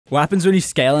What happens when you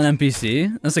scale an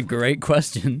NPC? That's a great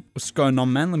question. What's going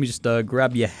on, man? Let me just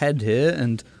grab your head here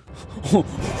and...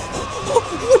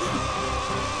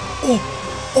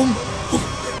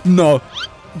 No.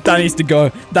 That needs to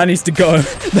go. That needs to go.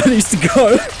 That needs to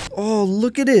go. Oh,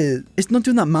 look at it. It's not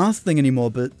doing that mouth thing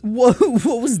anymore, but what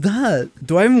was that?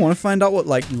 Do I even want to find out what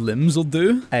like limbs will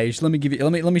do? Hey, just let me give you,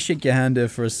 let me shake your hand here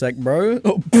for a sec, bro.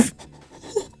 Oh,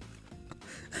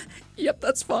 yep,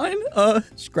 that's fine.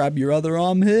 Just grab your other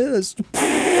arm here.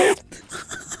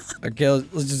 Okay,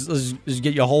 let's just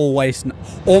get your whole waist.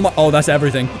 Oh my, oh, that's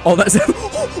everything. Oh, that's,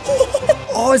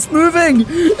 oh, it's moving.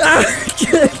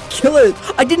 Kill it.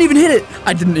 I didn't even hit it.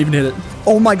 I didn't even hit it.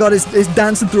 Oh my god, it's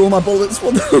dancing through all my bullets.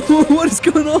 What is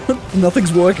going on?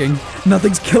 Nothing's working.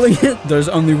 Nothing's killing it. There's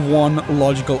only one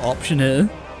logical option here.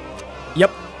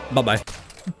 Yep. Bye-bye.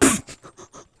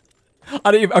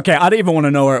 I don't even want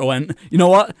to know where it went. You know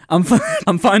what? I'm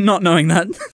fine not knowing that.